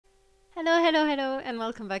Hello, and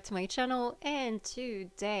welcome back to my channel. And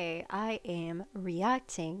today I am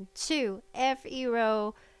reacting to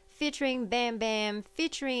F.HERO featuring BamBam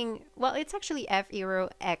featuring, well, it's actually F.HERO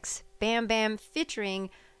X BamBam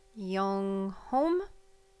featuring YOUNGOHM.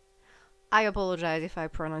 I apologize if I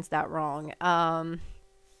pronounced that wrong.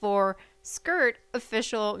 For Skrrt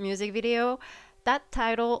official music video, that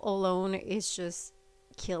title alone is just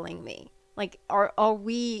killing me. Like, are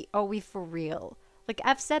we for real? Like,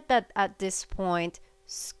 I've said that at this point,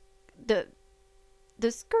 the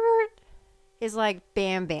Skrrt is like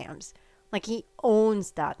BamBam's. Like, he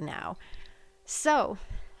owns that now. So,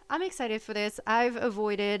 I'm excited for this. I've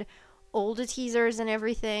avoided all the teasers and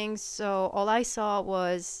everything, so all I saw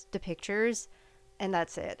was the pictures, and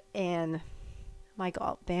that's it. And my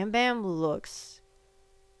god, BamBam looks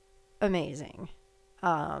amazing.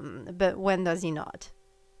 But when does he not?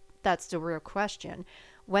 That's the real question.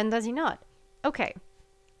 When does he not? Okay,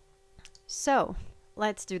 so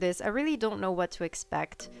let's do this. I really don't know what to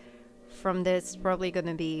expect from this. Probably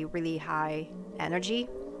gonna be really high energy.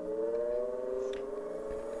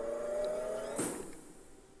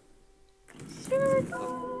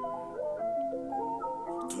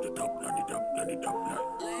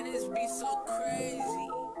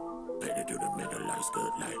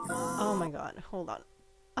 Oh my god, hold on.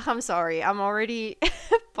 I'm sorry, I'm already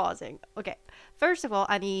pausing. Okay, first of all,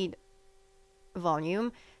 I need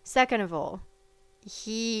volume. Second of all,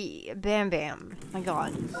 BamBam, my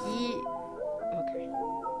god, okay.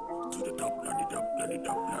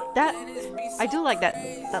 That, I do like that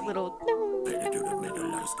little,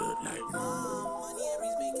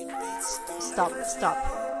 stop.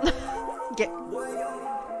 Get.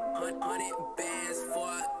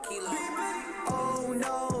 Oh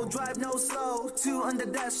no, drive no slow. Two on the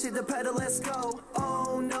dash, hit the pedal, let's go.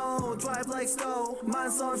 Oh no, drive like slow.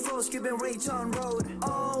 Mine's on full, skipping reach on road.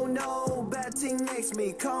 Oh no, bad thing next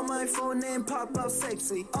me. Call my phone and pop up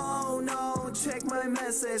sexy. Oh no, check my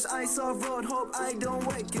message. I saw road, hope I don't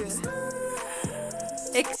wake it.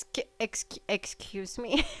 Excuse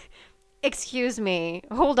me. Excuse me.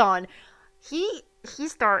 Hold on. He's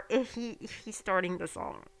starting the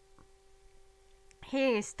song.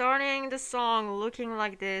 He's starting the song looking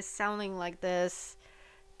like this, sounding like this.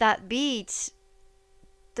 That beat.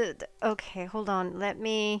 Okay, hold on. Let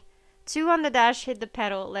me. Two on the dash, hit the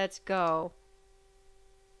pedal. Let's go.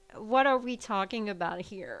 What are we talking about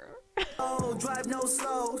here? Oh, drive no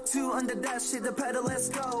slow. Two on the dash, hit the pedal, let's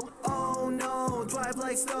go. Oh no, drive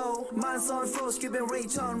like slow. Mine's on full, skipping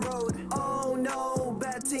reach on road. Oh no,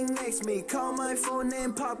 bad thing next me. Call my phone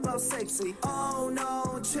and pop up sexy. Oh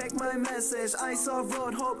no, check my message. I saw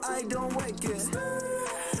road, hope I don't wake it.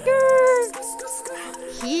 Skrrt.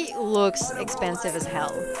 He looks expensive as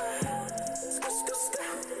hell.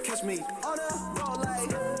 Catch me on a roll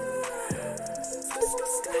light.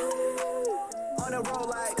 On a roll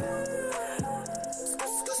light.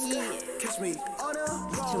 Catch me on a Too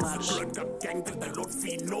roll much. light.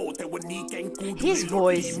 His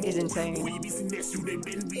voice is insane.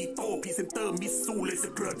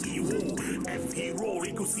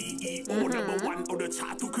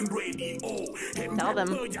 Tell them.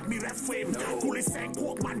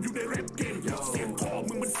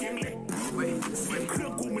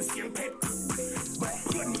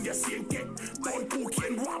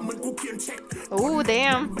 Oh,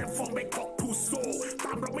 damn.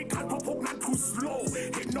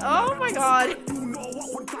 Oh my god.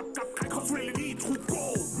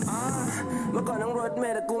 เมื่อก่อนนั่งรถเม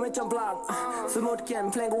ล์แต่กูไม่จำปลักสมุดเขียน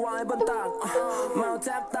เพลงกูวางไว้บนตักเมาแท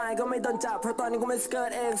บตายก็ไม่โดนจับเพราะตอนนี้กูไม่สเกิร์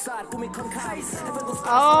ตเองสัตว์กูมีคนขับ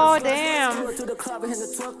Oh, damn.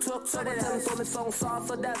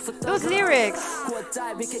 Those lyrics. หัวใจ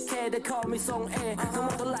พี่เคได้ขอมีทรงเอทั้งหม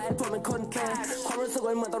ดเท่าไหร่ผมเป็นคนแคร์ความรู้สึก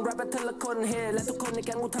เหมือนตอนแรปเป็นเธอละคนเฮและทุกคนในแ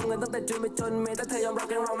ก๊งกูทำเงินตั้งแต่จนไม่จนเมแต่เธอยอมรับ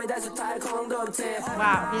กันเราไม่ได้สุดท้ายคงต้องโดนเท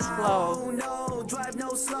Wow, his flow. Oh no, drive no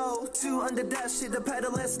slow. Two on the dash, hit the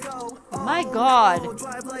pedal, let's go. My god.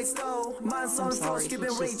 Drive like slow. Mine's on full,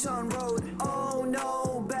 skipping reach on road. Oh no,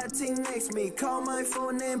 bad thing next me. Call my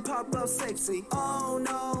phone and pop up sexy. Oh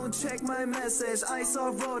no, check my message. I saw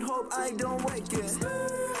road, hope I don't wake it.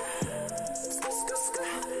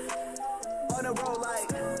 On a roll light.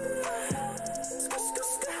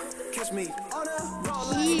 Catch me on a roll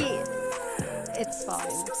light. It's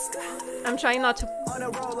fine. I'm trying not to. On a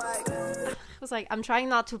roll light. I was like, I'm trying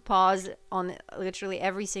not to pause on literally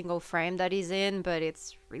every single frame that he's in, but it's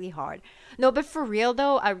really hard. No, but for real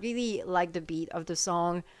though, I really like the beat of the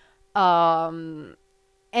song. And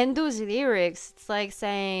those lyrics, it's like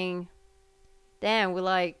saying, damn, we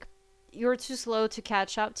like you're too slow to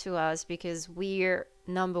catch up to us because we're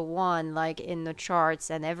number one, like in the charts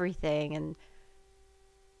and everything. And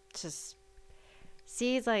just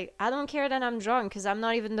see, it's like, I don't care that I'm drunk because I'm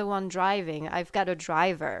not even the one driving. I've got a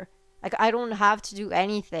driver. Like, I don't have to do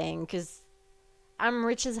anything because I'm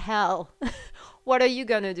rich as hell. What are you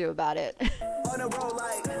gonna do about it?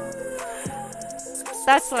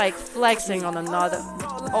 That's like flexing on another,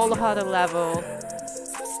 all other level.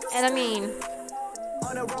 And I mean,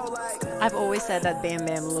 I've always said that Bam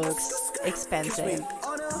Bam looks expensive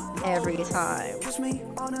every time.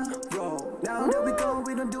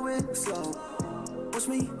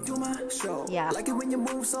 Yeah. Like it when you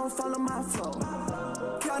move, so follow my flow.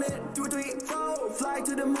 Count it, 2, 3, 4. Fly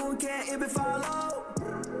to the moon, can't even follow.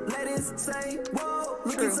 Let it say, whoa.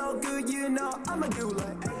 Looking so good, you know I'ma do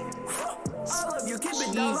like. All of you keep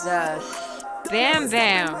it down. Jesus. Bam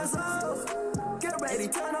Bam. Get ready,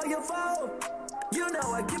 turn on your phone. You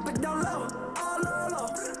know I keep it down low. All low.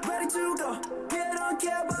 Ready to go. Yeah, don't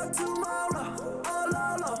care about tomorrow. All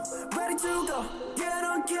low. Ready to go. Yeah,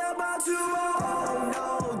 don't care about tomorrow. Oh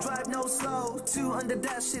no, drive no slow. 2 under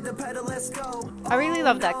that shit, the pedal, let's go. I really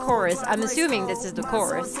love that chorus. I'm assuming this is the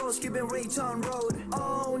chorus.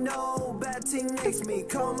 Oh no, bad thing makes me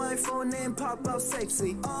call my phone and pop out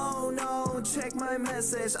sexy. Oh no, check my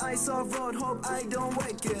message. I saw road, hope I don't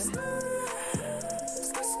wake it.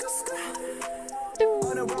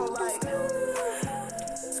 On a roll like,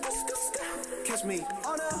 catch me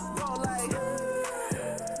on a roll like,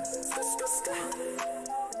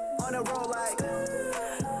 on a roll like,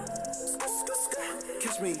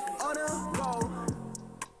 catch me on a roll.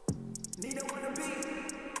 Need a wanna be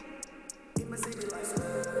in my city like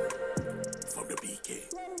from the BK.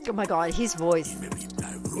 Oh my god, his voice.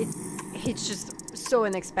 It's just so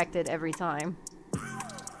unexpected every time.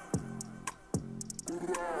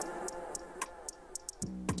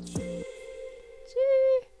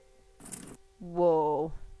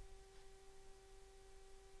 Whoa.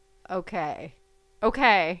 Okay.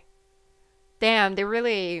 Okay. Damn, they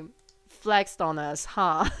really flexed on us,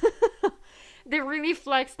 huh? They really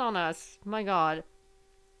flexed on us. My god.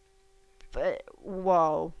 But,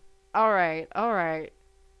 whoa. Alright, alright.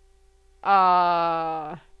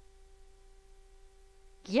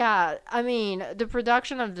 Yeah, I mean, the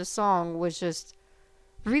production of the song was just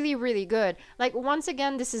really, really good. Like, once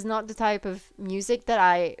again, this is not the type of music that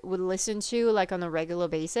I would listen to, like, on a regular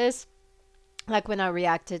basis. Like, when I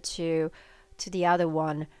reacted to the other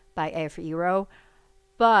one by F.HERO.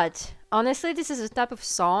 But, honestly, this is a type of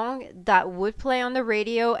song that would play on the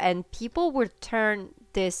radio and people would turn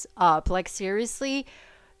this up. Like, seriously,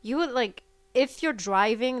 you would, like, if you're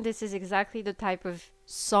driving, this is exactly the type of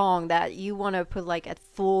song that you want to put, like, at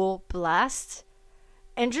full blast.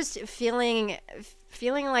 And just feeling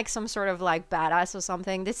like some sort of like badass or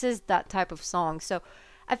something. This is that type of song. So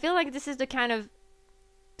I feel like this is the kind of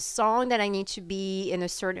song that I need to be in a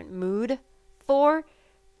certain mood for.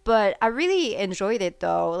 But I really enjoyed it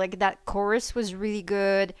though. Like, that chorus was really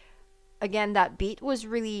good. Again, that beat was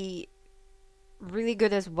really, really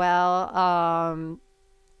good as well.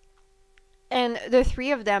 And the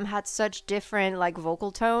three of them had such different like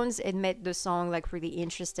vocal tones. It made the song like really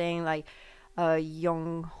interesting. Like,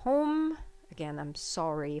 YOUNGOHM, again, I'm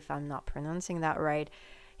sorry if I'm not pronouncing that right.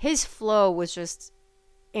 His flow was just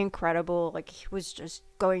incredible. Like, he was just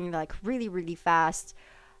going like really, really fast.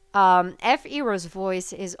 F.HERO's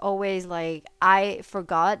voice is always like, I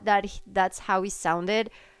forgot that that's how he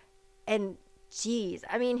sounded. And geez,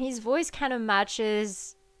 I mean, his voice kind of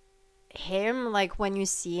matches him. Like, when you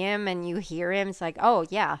see him and you hear him, it's like, oh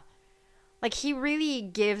yeah, like he really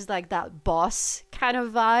gives like that boss kind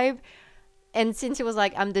of vibe. And since he was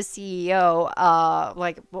like, I'm the CEO,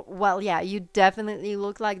 like, well, yeah, you definitely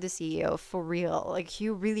look like the CEO, for real. Like,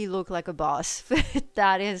 you really look like a boss.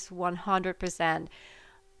 That is 100%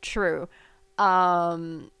 true.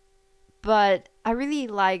 But I really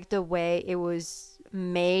like the way it was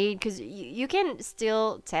made, because you can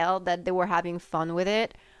still tell that they were having fun with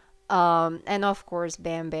it. And of course,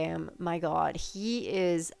 Bam Bam, my god, he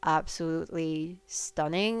is absolutely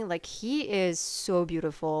stunning. Like, he is so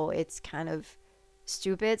beautiful. It's kind of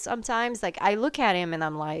stupid sometimes. Like, I look at him and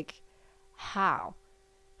I'm like, how?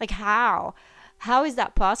 Like, how is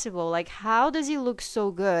that possible? Like, how does he look so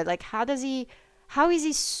good? Like, how is he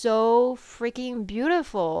so freaking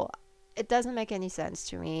beautiful? It doesn't make any sense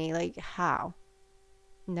to me. Like, how?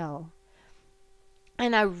 No.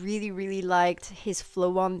 And I really, really liked his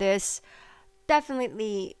flow on this.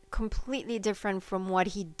 Definitely completely different from what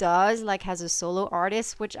he does, like, as a solo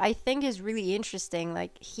artist, which I think is really interesting.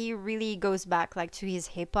 Like, he really goes back, like, to his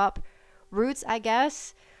hip-hop roots, I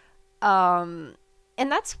guess. And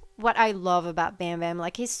And that's what I love about Bam Bam.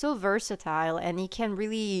 Like, he's so versatile and he can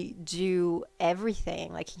really do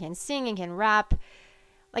everything. Like, he can sing, he can rap.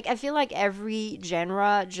 Like, I feel like every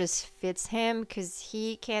genre just fits him because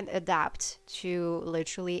he can adapt to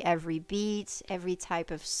literally every beat, every type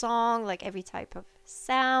of song, like every type of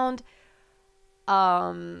sound.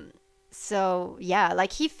 So yeah,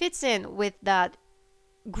 like he fits in with that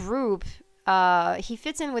group. He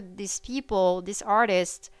fits in with these people, this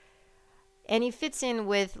artist, and he fits in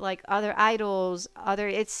with like other idols, other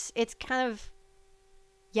it's kind of,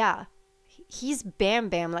 yeah, he's Bam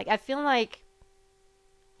Bam. Like, I feel like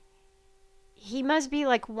he must be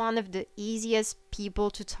like one of the easiest people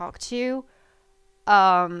to talk to.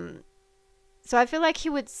 Um so I feel like he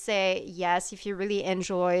would say yes if he really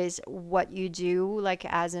enjoys what you do, like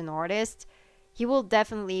as an artist. He will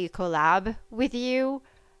definitely collab with you,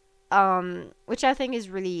 which I think is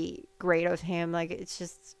really great of him. Like, it's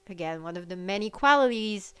just, again, one of the many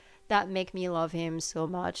qualities that make me love him so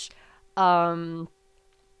much. Um,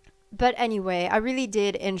 but anyway, I really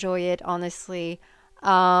did enjoy it, honestly.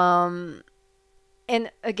 Um, and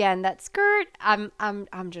again, that Skrrt, I'm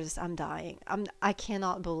dying. I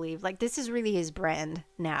cannot believe, like, this is really his brand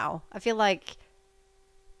now. I feel like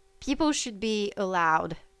people should be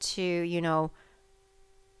allowed to,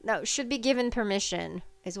 no, should be given permission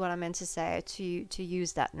is what I meant to say, to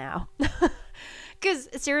use that now. Because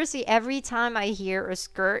seriously, every time I hear a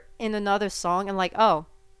Skrrt in another song, I'm like, oh,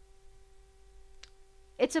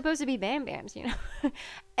 it's supposed to be Bam Bam's,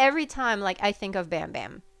 Every time, like, I think of Bam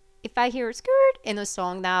Bam. If I hear Skrrt in a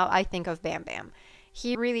song now, I think of Bam Bam.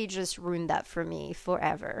 He really just ruined that for me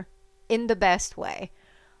forever, in the best way.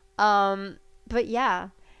 But yeah.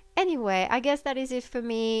 Anyway, I guess that is it for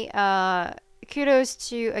me. Kudos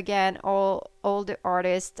to, again, all the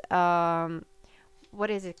artists. What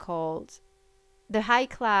is it called? The High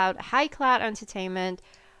Cloud Entertainment.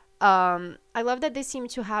 I love that they seem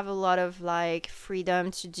to have a lot of like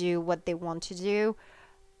freedom to do what they want to do.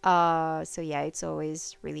 So yeah, it's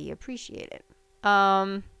always really appreciated.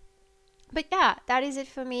 But yeah, that is it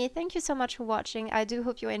for me. Thank you so much for watching. I do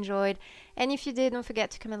hope you enjoyed. And if you did, don't forget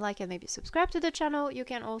to comment, like, and maybe subscribe to the channel. You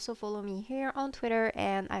can also follow me here on Twitter.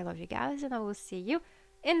 And I love you guys, and I will see you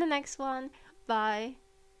in the next one. Bye.